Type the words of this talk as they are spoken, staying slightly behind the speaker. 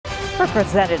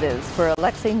Representatives for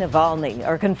Alexei Navalny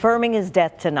are confirming his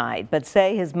death tonight, but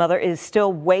say his mother is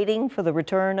still waiting for the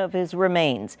return of his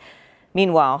remains.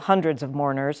 Meanwhile, hundreds of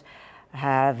mourners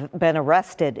have been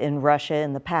arrested in Russia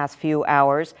in the past few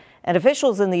hours, and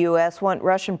officials in the U.S. want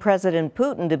Russian President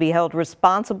Putin to be held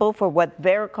responsible for what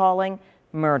they're calling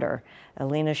murder.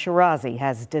 Alina Shirazi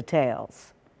has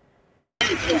details.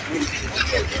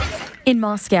 In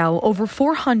Moscow, over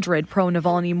 400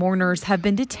 pro-Navalny mourners have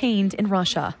been detained in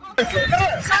Russia.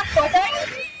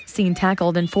 Seen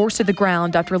tackled and forced to the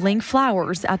ground after laying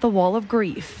flowers at the Wall of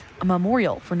Grief, a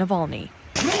memorial for Navalny.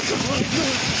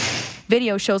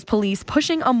 Video shows police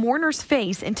pushing a mourner's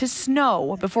face into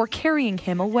snow before carrying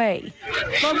him away.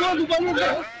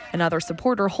 Another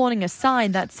supporter holding a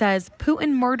sign that says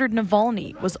Putin murdered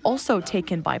Navalny was also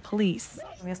taken by police.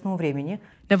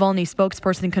 Navalny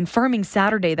spokesperson confirming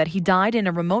Saturday that he died in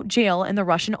a remote jail in the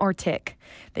Russian Arctic.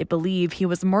 They believe he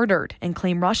was murdered and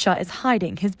claim Russia is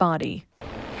hiding his body.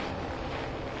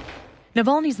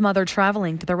 Navalny's mother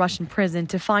traveling to the Russian prison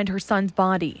to find her son's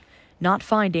body, not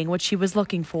finding what she was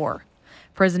looking for.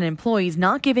 Prison employees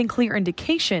not giving clear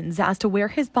indications as to where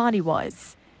his body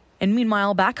was. And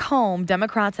meanwhile, back home,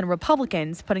 Democrats and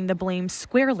Republicans putting the blame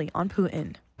squarely on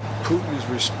Putin. Putin is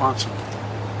responsible.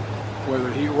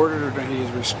 Whether he ordered it or not, he is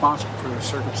responsible for the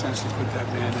circumstances that put that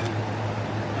man in.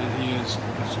 And he is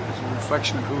a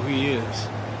reflection of who he is.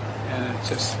 And it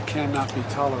just cannot be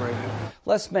tolerated.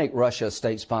 Let's make Russia a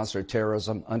state-sponsored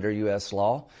terrorism under U.S.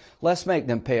 law. Let's make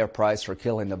them pay a price for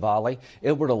killing Navalny.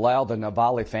 It would allow the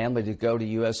Navalny family to go to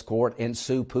U.S. court and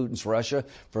sue Putin's Russia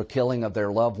for killing of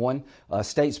their loved one. A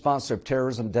state-sponsored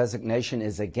terrorism designation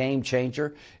is a game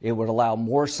changer. It would allow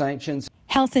more sanctions.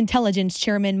 House Intelligence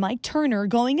Chairman Mike Turner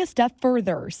going a step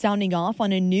further, sounding off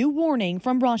on a new warning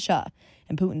from Russia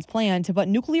and Putin's plan to put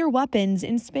nuclear weapons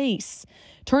in space.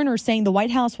 Turner saying the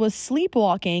White House was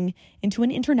sleepwalking into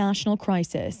an international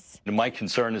crisis. My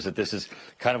concern is that this is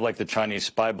kind of like the Chinese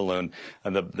spy balloon,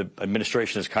 and the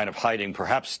administration is kind of hiding,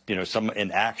 perhaps, some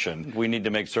inaction. We need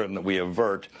to make certain that we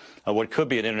avert what could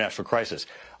be an international crisis.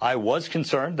 I was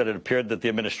concerned that it appeared that the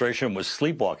administration was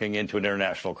sleepwalking into an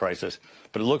international crisis,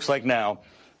 but it looks like now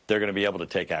they're going to be able to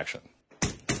take action.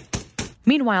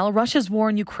 Meanwhile, Russia's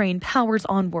war in Ukraine powers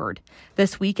onward,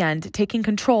 this weekend taking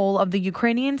control of the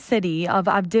Ukrainian city of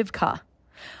Avdiivka.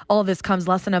 All this comes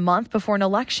less than a month before an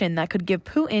election that could give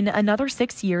Putin another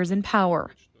 6 years in power.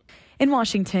 In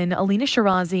Washington, Alina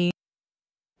Shirazi.